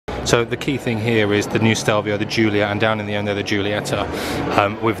So the key thing here is the new Stelvio, the Giulia, and down in the end there the Giulietta,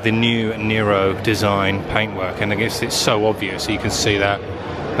 with the new Nero design paintwork, and I guess it's so obvious, you can see that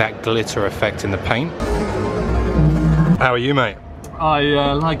glitter effect in the paint. How are you, mate?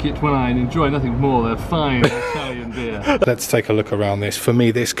 I like it when I enjoy nothing more than fine Italian beer. Let's take a look around this. For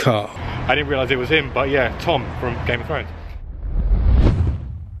me, this car, I didn't realise it was him, but yeah, Tom from Game of Thrones.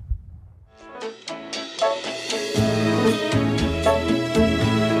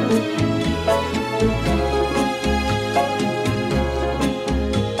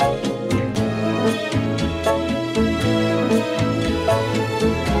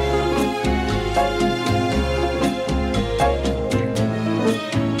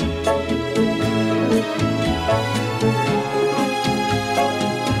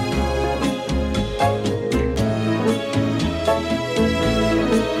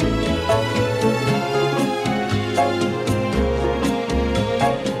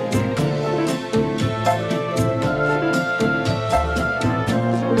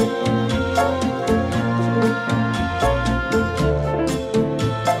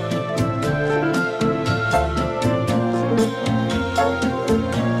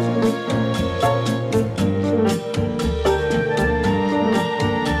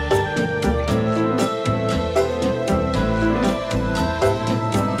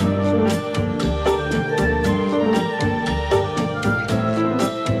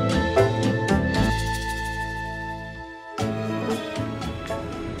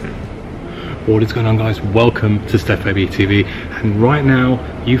 What is going on, guys? Welcome to Stef ABtv, and right now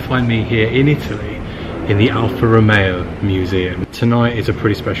you find me here in Italy in the Alfa Romeo Museum. Tonight is a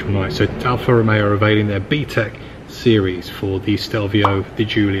pretty special night, so Alfa Romeo are unveiling their B-Tech series for the Stelvio, the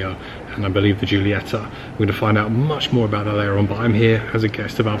Giulia, and I believe the Giulietta. We're going to find out much more about that later on, but I'm here as a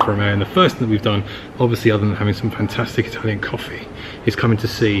guest of Alfa Romeo, and the first thing that we've done, obviously other than having some fantastic Italian coffee, is coming to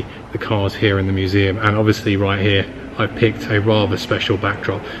see the cars here in the museum. And obviously right here I picked a rather special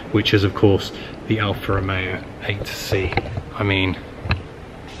backdrop, which is of course the Alfa Romeo 8C. I mean,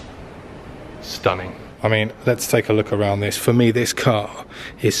 stunning. I mean, let's take a look around this. For me, this car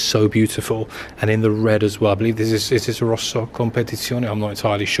is so beautiful, and in the red as well. I believe this is Rosso Competizione. I'm not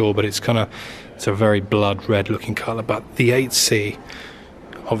entirely sure, but it's a very blood red looking colour. But the 8C,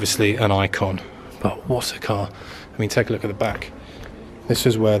 obviously an icon. But what a car! I mean, take a look at the back. This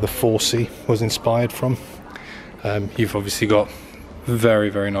is where the 4C was inspired from. You've obviously got very,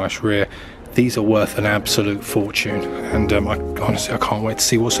 very nice rear. These are worth an absolute fortune, and honestly I can't wait to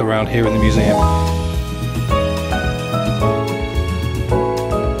see what's around here in the museum.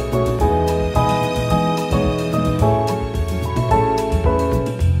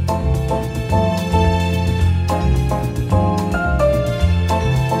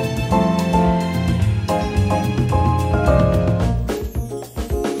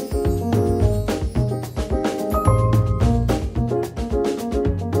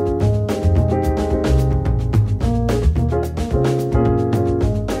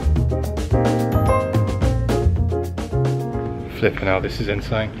 Flipping out, this is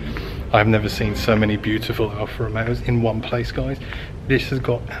insane. I've never seen so many beautiful Alfa Romeos in one place, guys. This has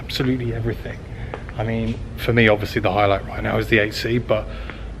got absolutely everything. I mean, for me, obviously the highlight right now is the 8C, but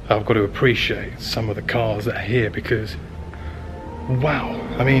I've got to appreciate some of the cars that are here because, wow.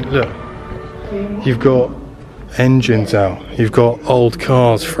 I mean, look, you've got engines out. You've got old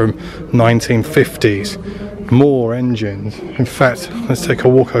cars from 1950s, more engines. In fact, let's take a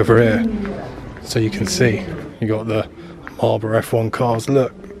walk over here so you can see. You got the Marlboro F1 cars.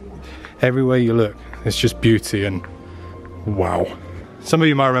 Look, everywhere you look, it's just beauty and wow. Some of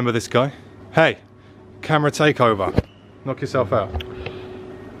you might remember this guy. Hey, camera takeover. Knock yourself out.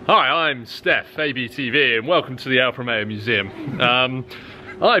 Hi, I'm Stef, ABtv, and welcome to the Alfa Romeo Museum.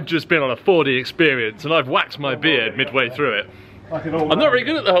 I've just been on a 4D experience and I've waxed my beard midway through it. I'm not very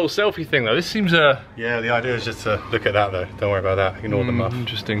good at the whole selfie thing though. This seems Yeah, the idea is just to look at that though. Don't worry about that. Ignore the muff.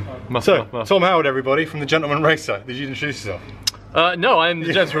 Interesting. So, Tom Howard, everybody, from the Gentleman Racer. Did you introduce yourself? No, I'm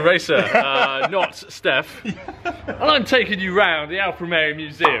the Gentleman Racer, not Stef. And I'm taking you round the Alfa Romeo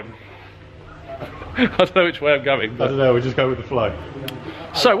Museum. I don't know which way I'm going. But... I don't know, we'll just go with the flow.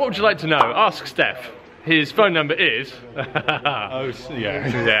 So, what would you like to know? Ask Stef. His phone number is... Oh,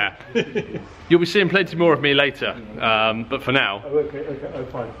 yeah. Yeah. You'll be seeing plenty more of me later, but for now...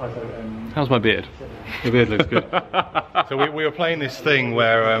 How's my beard? Your beard looks good. So we were playing this thing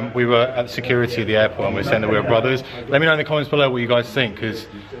where we were at security at the airport and we were saying that we were brothers. Let me know in the comments below what you guys think, because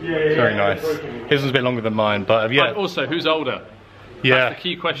it's very nice. His one's a bit longer than mine, but yeah. And also, who's older? Yeah. That's the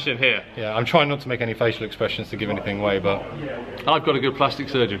key question here. Yeah, I'm trying not to make any facial expressions to give anything away, but... I've got a good plastic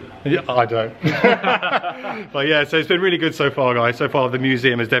surgeon. Yeah, I don't. But yeah, so it's been really good so far, guys. So far, the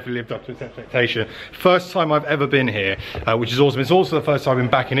museum has definitely lived up to its expectation. First time I've ever been here, which is awesome. It's also the first time I've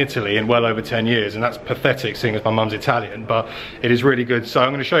been back in Italy in well over 10 years, and that's pathetic, seeing as my mum's Italian, but it is really good. So I'm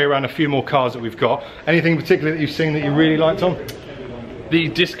going to show you around a few more cars that we've got. Anything in particular that you've seen that you really liked, Tom? The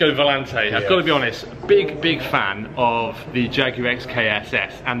Disco Volante. I've got to be honest, big fan of the Jaguar XK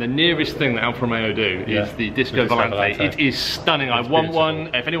SS, and the nearest thing that Alfa Romeo do is the Disco Volante. It is stunning. I want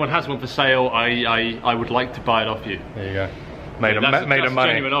one. If anyone has one for sale, I would like to buy it off you. There you go. Made a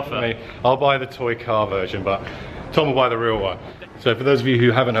money. Genuine offer. I'll buy the toy car version, but Tom will buy the real one. So for those of you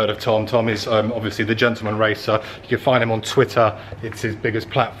who haven't heard of Tom, Tom is obviously the gentleman racer. You can find him on Twitter. It's his biggest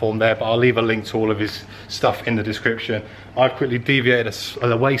platform there, but I'll leave a link to all of his stuff in the description. I've quickly deviated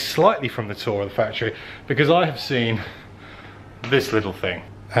away slightly from the tour of the factory because I have seen this little thing.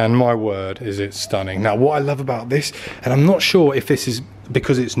 And my word, is it stunning. Now, what I love about this, and I'm not sure if this is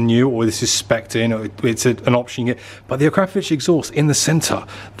because it's new or this is spec'd in or it's an option you get, but the Akrapovic exhaust in the center,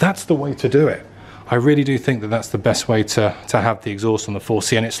 that's the way to do it. I really do think that that's the best way to have the exhaust on the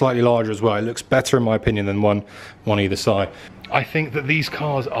 4C, and it's slightly larger as well. It looks better in my opinion than one either side. I think that these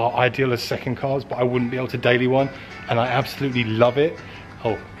cars are ideal as second cars, but I wouldn't be able to daily one, and I absolutely love it.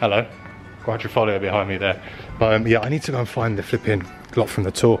 Oh, hello. Quadrifoglio behind me there. But yeah, I need to go and find the flipping lot from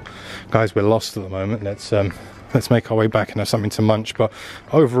the tour. Guys, we're lost at the moment. Let's make our way back and have something to munch. But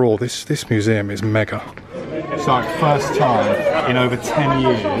overall, this museum is mega. So first time in over 10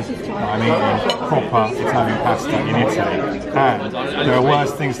 years that I'm eating proper Italian pasta in Italy, and there are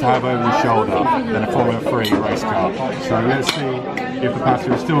worse things to have over your shoulder than a Formula 3 race car. So let's see if the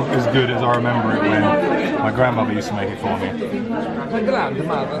pasta is still as good as I remember it when my grandmother used to make it for me. And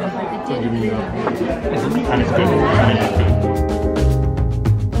it's good. And it is good.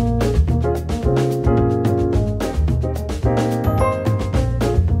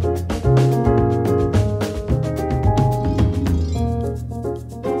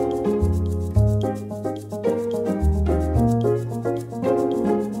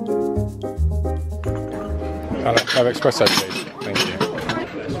 Have espresso, please. Thank you.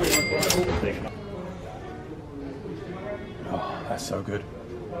 Oh, that's so good.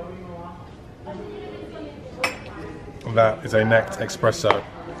 That is a necked espresso,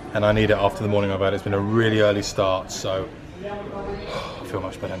 and I need it after the morning I've had. It's been a really early start, so I feel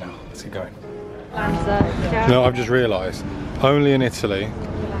much better now. Let's get going. No, I've just realised, only in Italy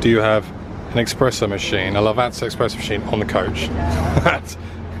do you have an espresso machine, a Lavazza espresso machine on the coach. That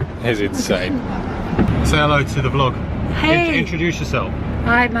is insane. Say hello to the vlog. Hey! Introduce yourself.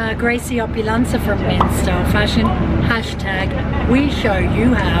 I'm Gracie Opulanza from Men's Style Fashion. Hashtag we show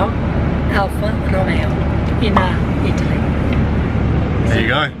you how Alfa Romeo in Italy. There you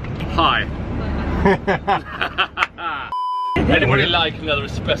go. Hi. Anybody like another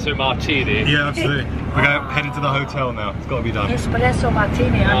espresso martini? Yeah, absolutely. We're going heading to the hotel now. It's got to be done. Espresso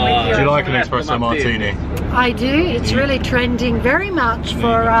martini. I'm with you. Do you like an espresso martini? I do. It's really trending very much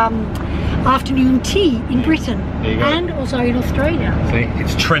for afternoon tea in Britain and also in Australia. See,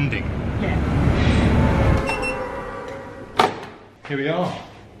 it's trending. Yeah. Here we are.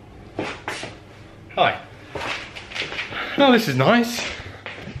 Hi. Oh, this is nice.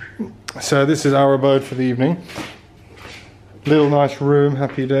 So this is our abode for the evening. Little nice room,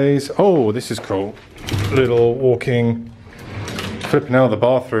 happy days. Oh, this is cool. Little walking. Flipping out, the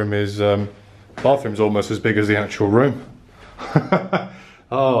bathroom is bathroom's almost as big as the actual room.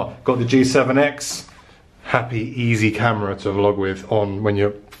 Oh, got the G7X. Happy, easy camera to vlog with on when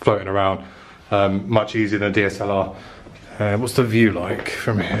you're floating around. Much easier than a DSLR. What's the view like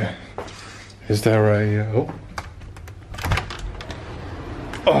from here? Is there a...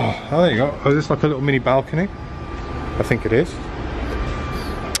 Oh, there you go. Oh, is this like a little mini balcony? I think it is.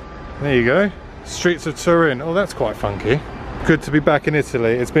 There you go. Streets of Turin. Oh, that's quite funky. Good to be back in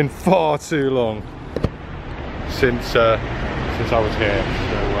Italy. It's been far too long since I was here.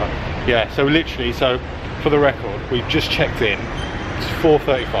 So yeah, so literally, so for the record, we've just checked in. It's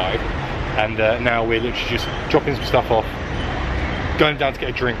 4:35, and now we're literally just dropping some stuff off, going down to get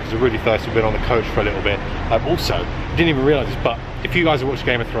a drink because we're really thirsty. We've been on the coach for a little bit. Also, didn't even realise this, but if you guys have watched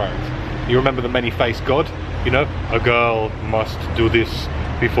Game of Thrones, you remember the many-faced god. You know, a girl must do this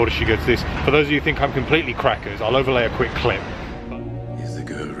before she gets this. For those of you who think I'm completely crackers, I'll overlay a quick clip. Is the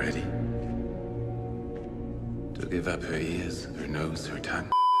girl ready to give up her ears, her nose, her tongue?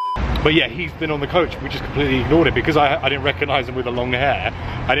 But yeah, he's been on the coach. We just completely ignored it because I didn't recognise him with the long hair.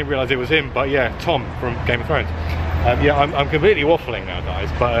 I didn't realise it was him. But yeah, Tom from Game of Thrones. Yeah, I'm completely waffling now, guys,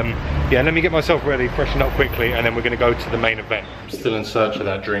 but yeah, let me get myself ready, freshen up quickly, and then we're going to go to the main event. I'm still in search of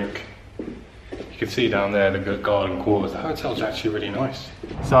that drink. You can see down there the garden quarters. The hotel's actually really nice.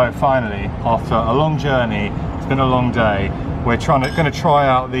 So finally, after a long journey, it's been a long day, we're going to try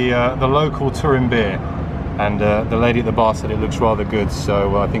out the local Turin beer, and the lady at the bar said it looks rather good,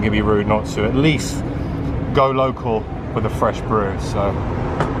 so I think it'd be rude not to at least go local with a fresh brew. So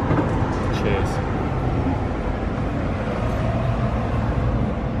cheers.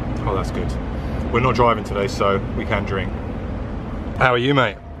 Oh, that's good. We're not driving today, so we can drink. How are you,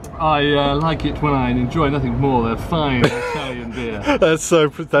 mate? I like it when I enjoy nothing more than fine Italian beer. That's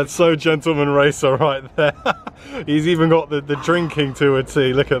so gentleman racer right there. He's even got the drinking to a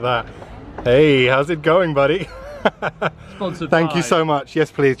T. Look at that. Hey, how's it going, buddy? Sponsored Thank by. you so much.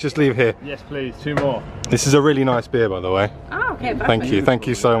 Yes, please, just leave here. Yes, please. 2 more. This is a really nice beer, by the way. Oh, okay, perfect. Thank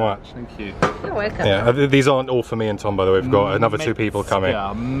you so much. Thank you. You're welcome. Yeah, these aren't all for me and Tom, by the way. We've got another 2 people coming.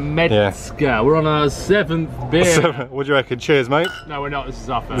 Metzger. Yeah. We're on our 7th beer. So, what do you reckon? Cheers, mate. No, we're not. This is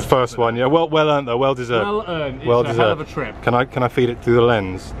our first. The first one, yeah. Well earned though. Well deserved. Well earned. It's well a deserved. hell of a trip. Can I feed it through the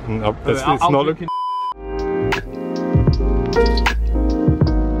lens? It's not looking.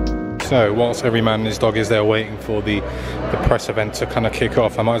 So whilst every man and his dog is there waiting for the press event to kind of kick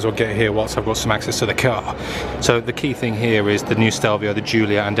off, I might as well get here whilst I've got some access to the car. So the key thing here is the new Stelvio, the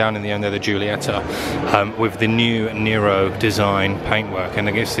Giulia, and down in the end there the Giulietta, with the new Nero design paintwork, and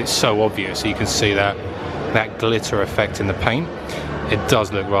I guess it's so obvious. You can see that glitter effect in the paint. It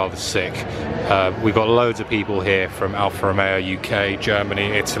does look rather sick. We've got loads of people here from Alfa Romeo UK, Germany,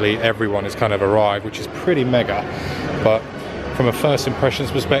 Italy. Everyone has kind of arrived, which is pretty mega. But from a first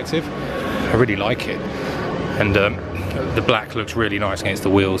impressions perspective, I really like it, and the black looks really nice against the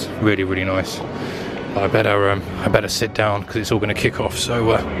wheels, really nice. But I better sit down because it's all going to kick off.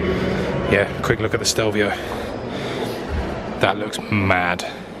 So yeah, quick look at the Stelvio. That looks mad,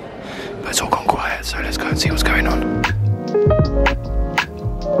 but it's all gone quiet, so let's go and see what's going on.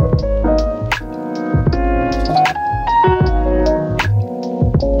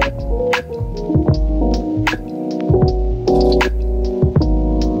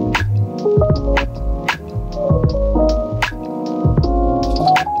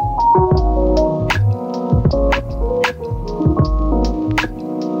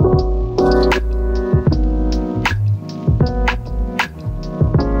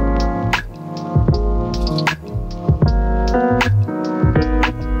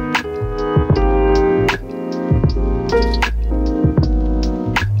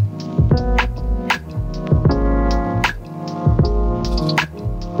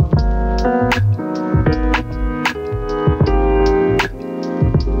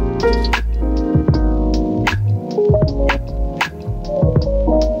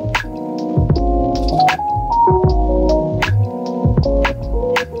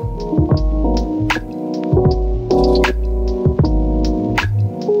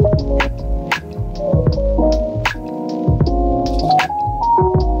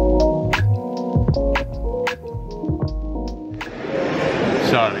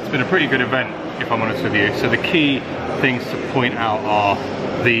 So it's been a pretty good event, if I'm honest with you. So the key things to point out are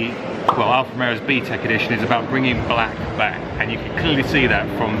Alfa Romeo's B-Tech edition is about bringing black back, and you can clearly see that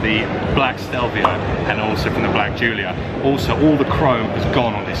from the black Stelvio and also from the black Giulia. Also, all the chrome has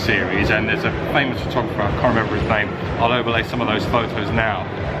gone on this series, and there's a famous photographer, I can't remember his name, I'll overlay some of those photos now,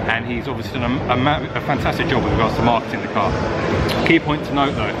 and he's obviously done a fantastic job with regards to marketing the car. Key point to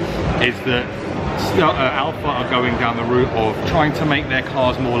note though is that Alfa are going down the route of trying to make their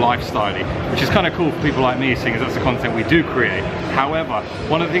cars more lifestyle-y, which is kind of cool for people like me, seeing as that's the content we do create. However,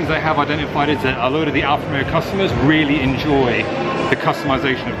 one of the things they have identified is that a load of the Alfa Romeo customers really enjoy the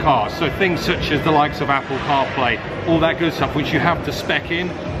customization of cars. So things such as the likes of Apple CarPlay, all that good stuff, which you have to spec in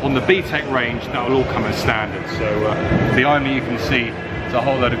on the B-Tech range, that will all come as standard. So behind me you can see there's a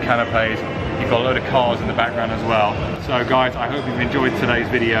whole load of canapes. You've got a load of cars in the background as well. So guys, I hope you've enjoyed today's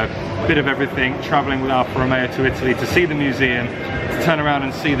video. Bit of everything, traveling with Alfa Romeo to Italy to see the museum, to turn around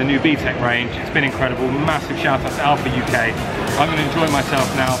and see the new B-Tech range. It's been incredible. Massive shout out to Alfa UK. I'm going to enjoy myself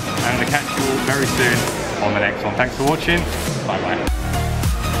now, and I'm going to catch you all very soon on the next one. Thanks for watching. Bye bye.